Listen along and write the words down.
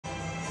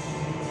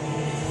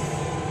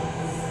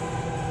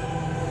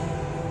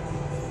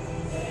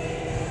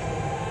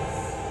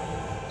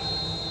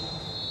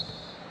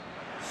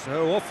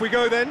So off we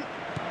go then.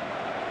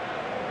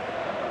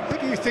 Who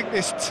do you think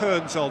this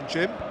turns on,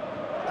 Jim?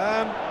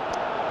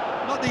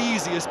 Not the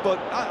easiest, but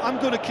I'm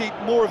going to keep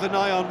more of an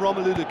eye on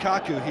Romelu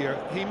Lukaku here.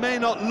 He may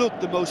not look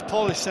the most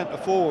polished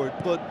centre-forward,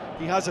 but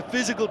he has a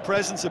physical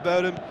presence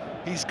about him.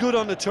 He's good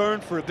on the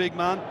turn for a big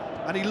man,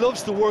 and he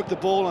loves to work the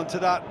ball onto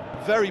that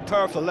very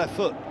powerful left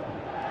foot.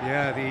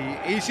 Yeah,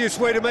 the easiest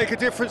way to make a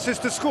difference is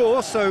to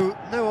score, so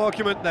no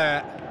argument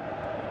there.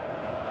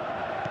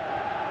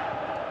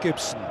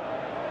 Gibson.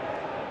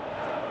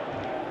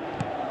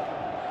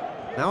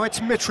 Now it's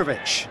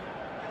Mitrovic.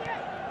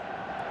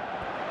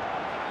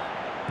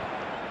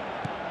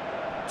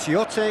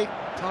 Tiote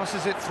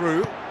passes it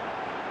through.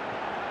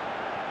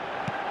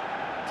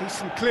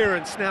 Decent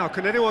clearance now.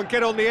 Can anyone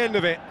get on the end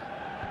of it?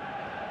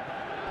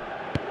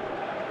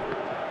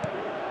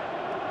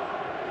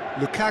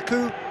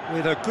 Lukaku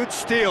with a good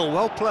steal,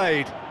 well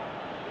played.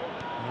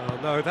 Oh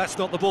no, that's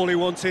not the ball he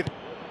wanted.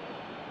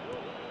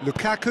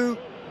 Lukaku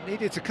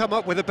needed to come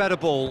up with a better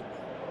ball.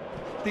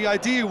 The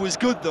idea was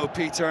good though,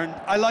 Peter, and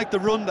I like the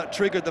run that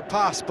triggered the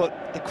pass,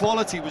 but the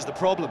quality was the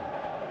problem.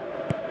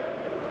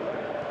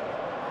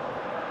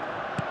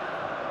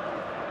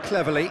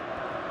 Cleverly.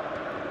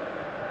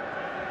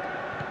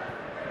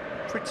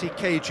 Pretty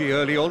cagey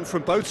early on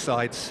from both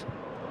sides.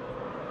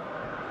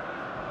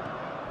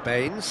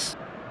 Baines.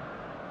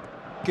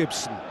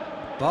 Gibson.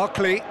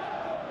 Barkley.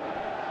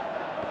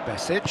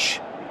 Besic.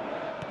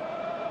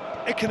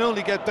 It can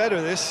only get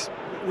better, this.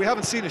 We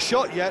haven't seen a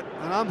shot yet,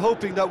 and I'm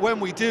hoping that when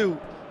we do,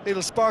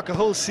 it'll spark a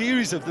whole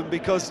series of them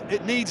because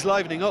it needs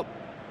livening up.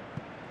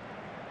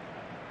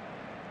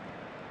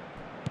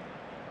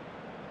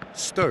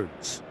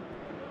 Stones.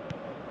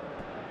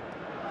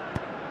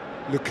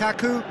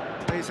 Lukaku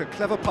plays a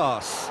clever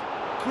pass.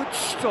 Good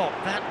stop,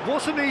 that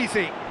wasn't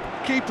easy.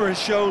 Keeper has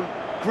shown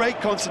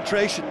great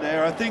concentration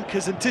there. I think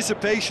his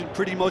anticipation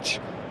pretty much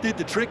did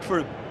the trick for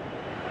him.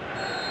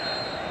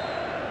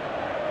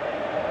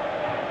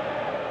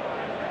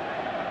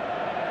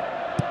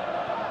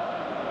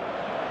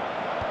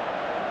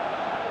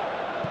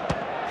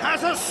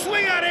 Has a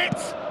swing at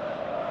it!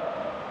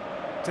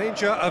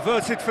 Danger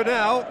averted for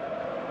now.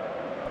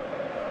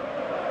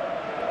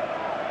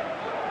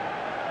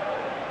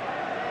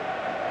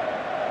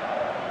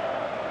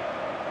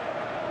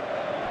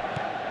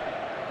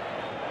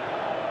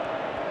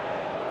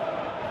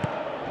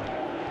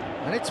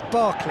 And it's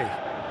Barkley.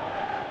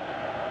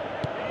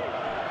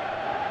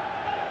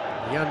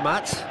 Jan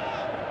Matt.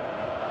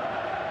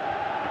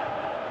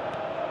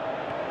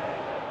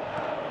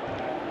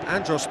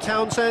 Andros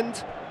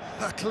Townsend,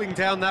 hurtling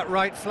down that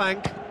right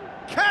flank.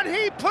 Can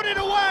he put it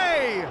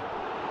away?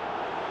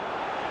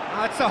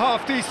 That's a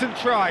half-decent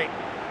try.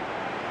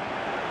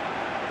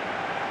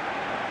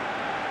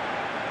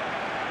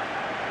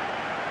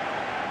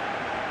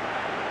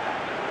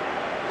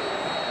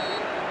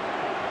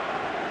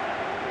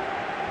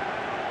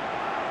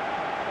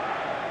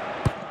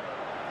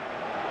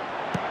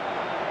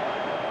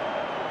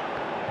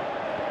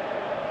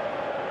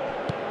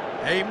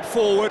 Aimed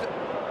forward.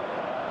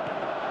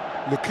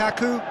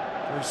 Lukaku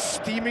goes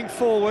steaming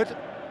forward.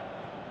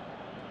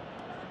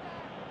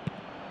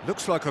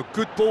 Looks like a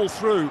good ball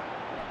through.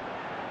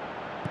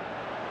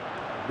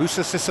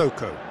 Musa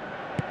Sissoko.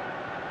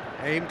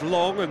 Aimed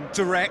long and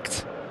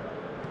direct.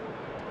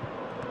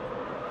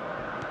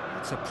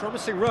 It's a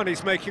promising run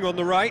he's making on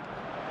the right.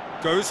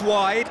 Goes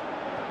wide.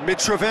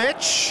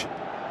 Mitrovic.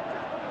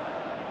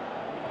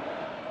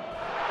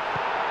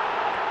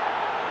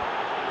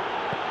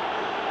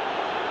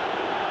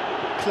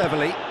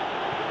 Cleverly.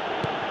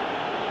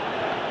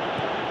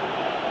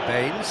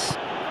 Baines.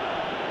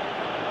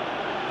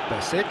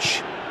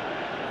 Besic.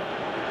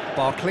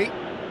 Barkley.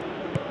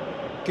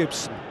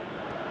 Gibson.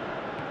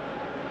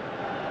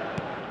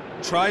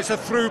 Tries a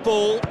through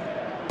ball.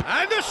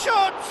 And a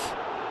shot!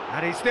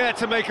 And he's there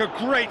to make a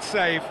great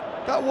save.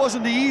 That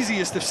wasn't the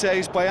easiest of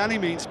saves by any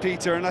means,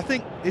 Peter, and I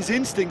think his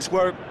instincts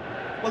were,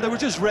 well, they were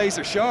just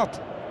razor sharp.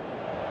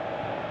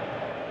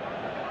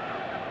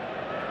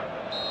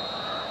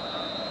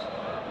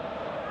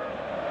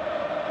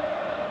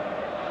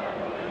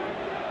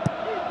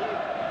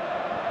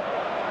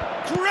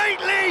 Great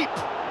leap!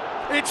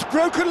 It's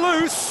broken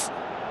loose.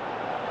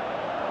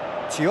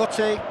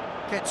 Tiote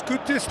gets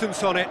good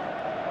distance on it.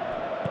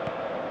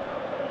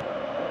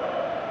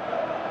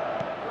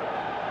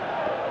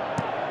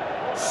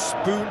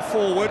 Spoon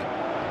forward.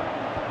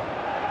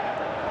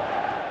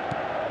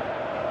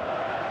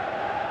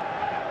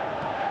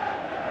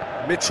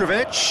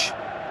 Mitrovic.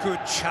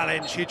 Good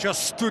challenge, he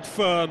just stood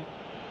firm.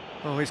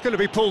 Oh, he's going to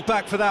be pulled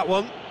back for that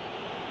one.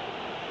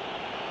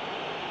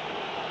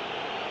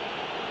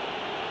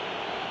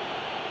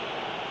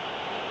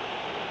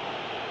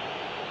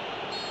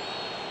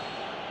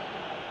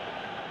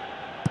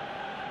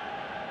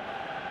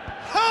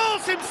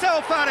 Hurls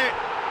himself at it!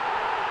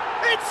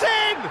 It's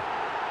in!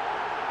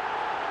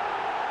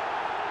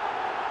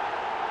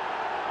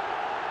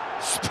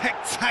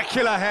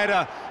 Spectacular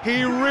header.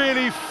 He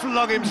really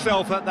flung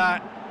himself at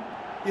that.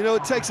 You know,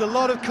 it takes a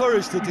lot of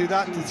courage to do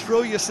that, to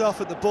throw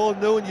yourself at the ball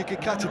knowing you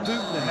could catch a boot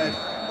in the head.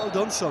 Well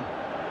done, son.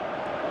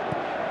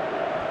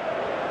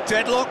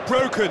 Deadlock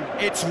broken,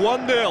 it's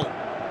 1-0.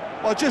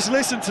 Well, just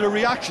listen to the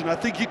reaction. I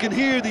think you can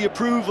hear the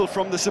approval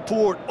from the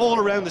support all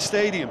around the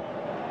stadium.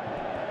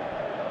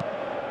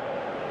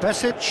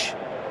 Besic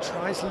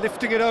tries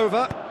lifting it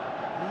over,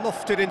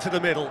 lofted into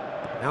the middle.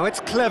 Now it's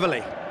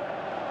Cleverly.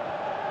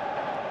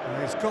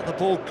 He's got the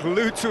ball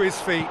glued to his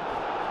feet.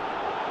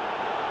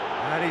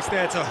 And he's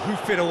there to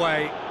hoof it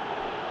away.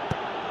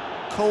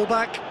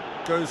 Colback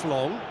goes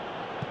long.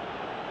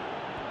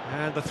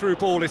 And the through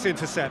ball is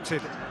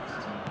intercepted.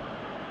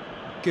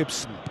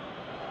 Gibson.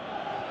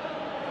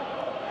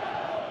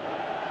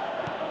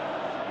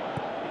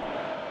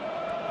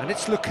 And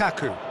it's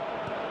Lukaku.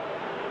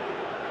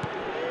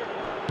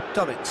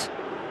 Done it.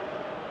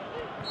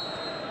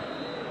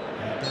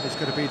 And that is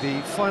going to be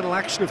the final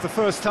action of the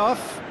first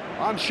half.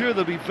 I'm sure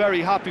they'll be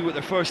very happy with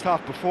their first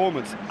half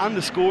performance and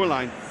the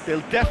scoreline.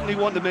 They'll definitely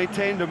want to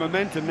maintain their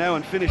momentum now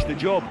and finish the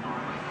job.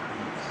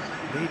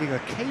 Leading a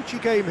cagey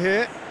game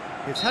here.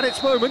 It's had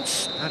its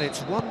moments, and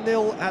it's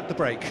 1-0 at the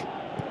break.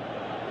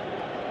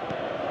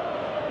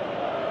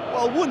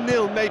 Well,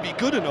 1-0 may be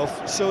good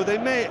enough, so they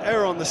may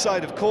err on the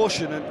side of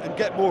caution and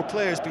get more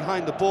players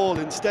behind the ball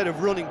instead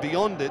of running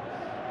beyond it.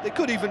 They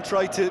could even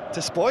try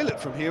to spoil it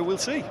from here, we'll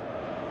see.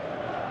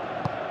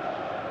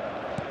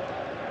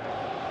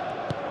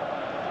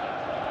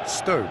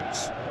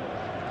 Stones.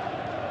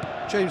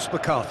 James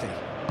McCarthy.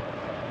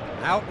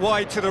 Out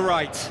wide to the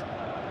right.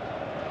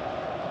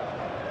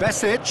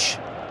 Besic.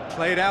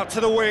 Played out to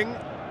the wing.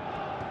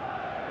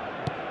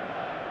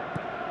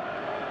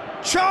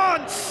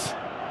 Chance!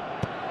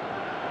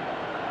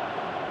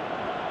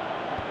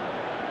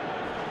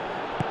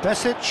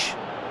 Besic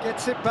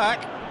gets it back.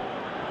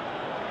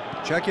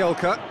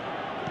 Jagielka.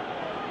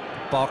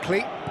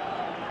 Barkley.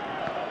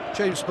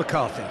 James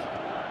McCarthy.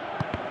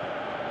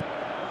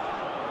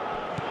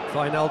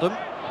 Wijnaldum.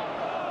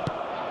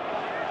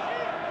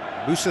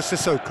 Musa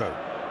Sissoko.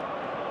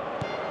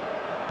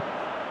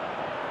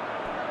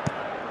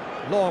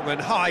 Long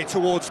and high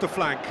towards the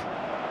flank.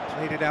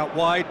 Played it out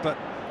wide, but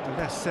the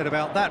less said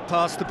about that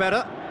pass, the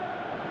better.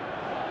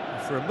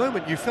 For a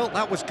moment you felt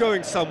that was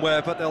going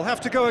somewhere, but they'll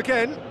have to go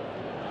again.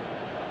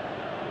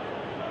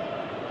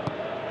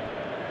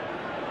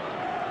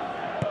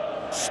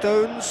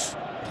 Stones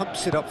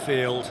pumps it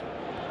upfield.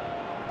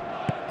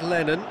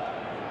 Lennon.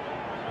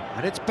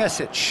 And it's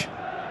Besic.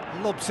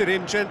 Lobs it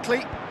in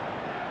gently.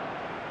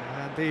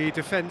 And the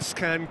defence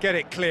can get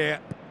it clear.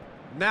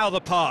 Now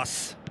the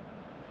pass.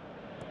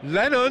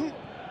 Lennon.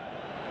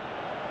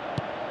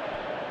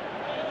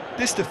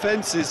 This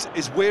defence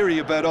is wary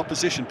about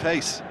opposition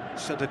pace.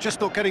 So they're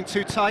just not getting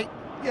too tight?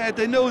 Yeah,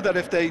 they know that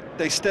if they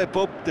step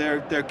up,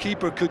 their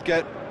keeper could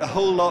get a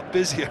whole lot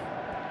busier.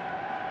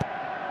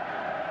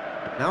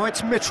 Now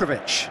it's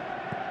Mitrovic.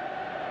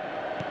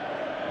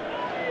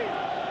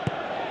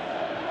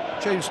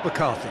 James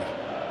McCarthy.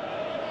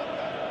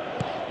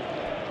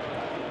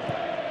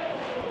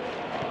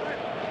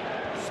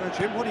 So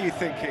Jim, what are you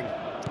thinking?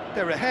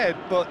 They're ahead,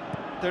 but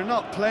they're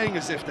not playing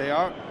as if they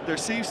are. There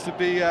seems to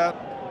be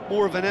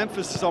more of an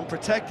emphasis on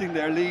protecting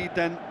their lead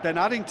than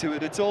adding to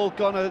it. It's all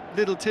gone a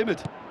little timid.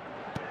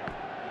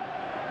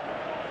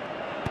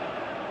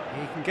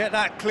 He can get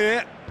that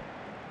clear.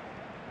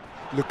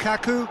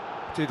 Lukaku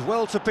did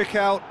well to pick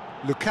out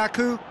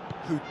Lukaku,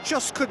 who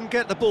just couldn't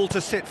get the ball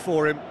to sit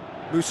for him.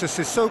 Musa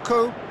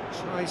Sissoko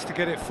tries to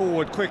get it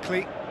forward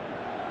quickly.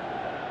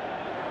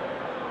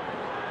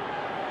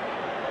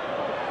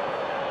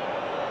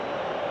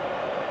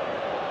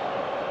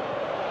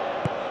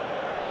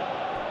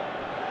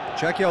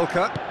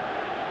 Jagielka.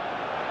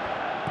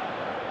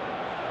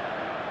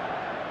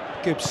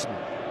 Gibson.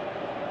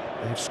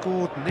 They've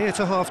scored near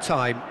to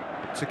half-time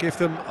to give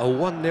them a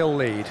 1-0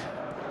 lead.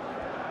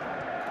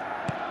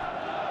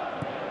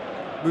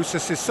 Musa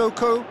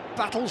Sissoko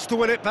battles to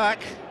win it back.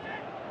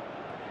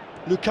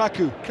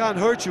 Lukaku can't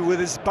hurt you with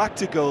his back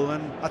to goal,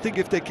 and I think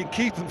if they can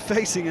keep him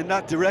facing in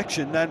that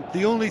direction, then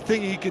the only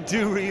thing he can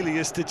do really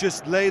is to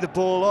just lay the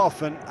ball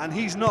off, and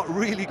he's not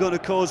really going to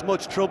cause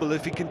much trouble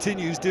if he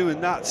continues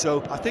doing that,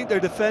 so I think they're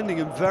defending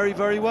him very,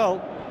 very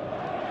well.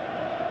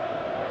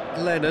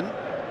 Lennon.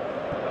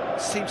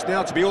 Seems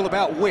now to be all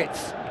about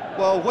width.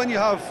 Well, when you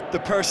have the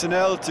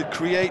personnel to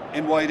create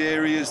in wide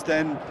areas,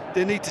 then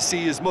they need to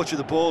see as much of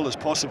the ball as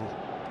possible.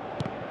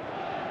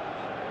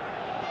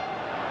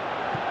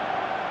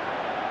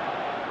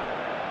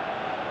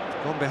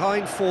 Gone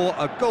behind for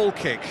a goal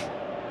kick.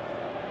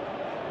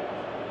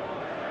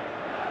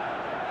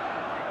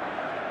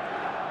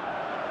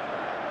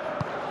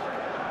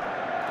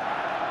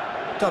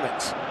 Done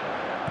it.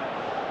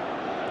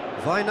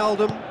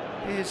 Wijnaldum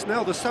is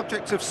now the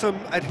subject of some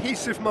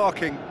adhesive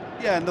marking.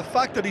 Yeah, and the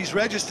fact that he's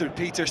registered,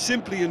 Peter,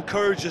 simply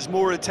encourages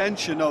more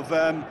attention of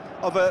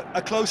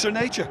a closer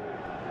nature.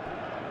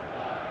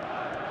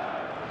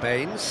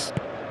 Baines.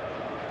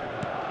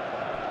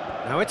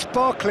 Now it's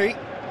Barkley.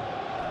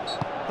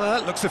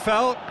 That looks a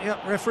foul.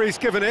 Yep, referee's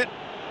given it.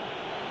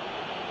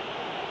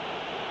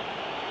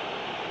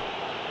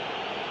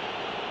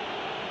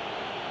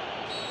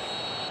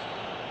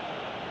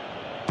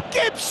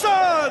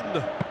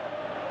 Gibson!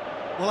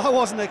 Well, I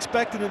wasn't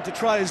expecting him to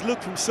try his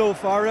luck from so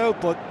far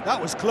out, but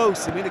that was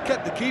close. I mean, it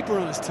kept the keeper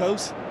on his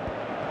toes.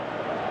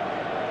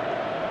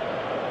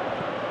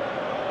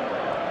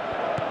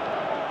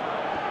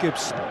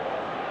 Gibson.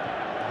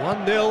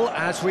 1-0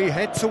 as we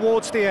head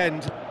towards the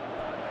end.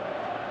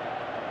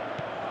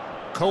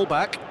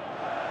 Colback.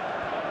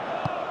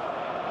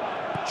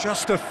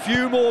 Just a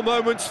few more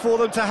moments for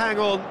them to hang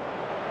on.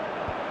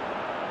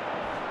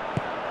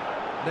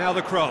 Now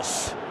the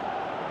cross.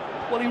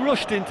 Well, he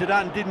rushed into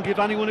that and didn't give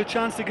anyone a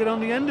chance to get on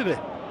the end of it.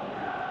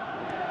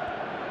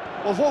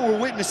 Well, what we're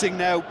witnessing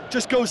now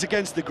just goes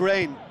against the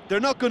grain.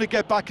 They're not going to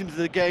get back into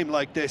the game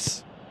like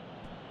this.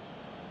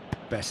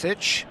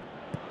 Besic.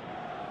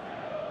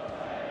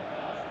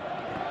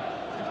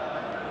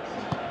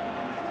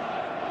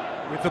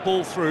 With the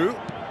ball through.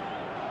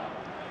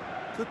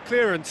 Good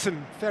clearance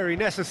and very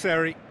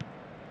necessary.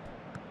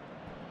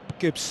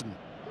 Gibson.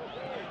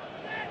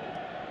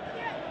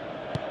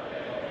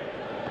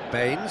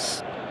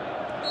 Baines.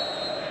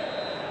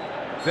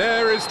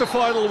 There is the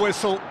final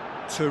whistle.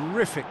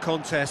 Terrific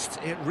contest.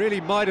 It really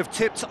might have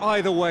tipped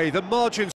either way. The margins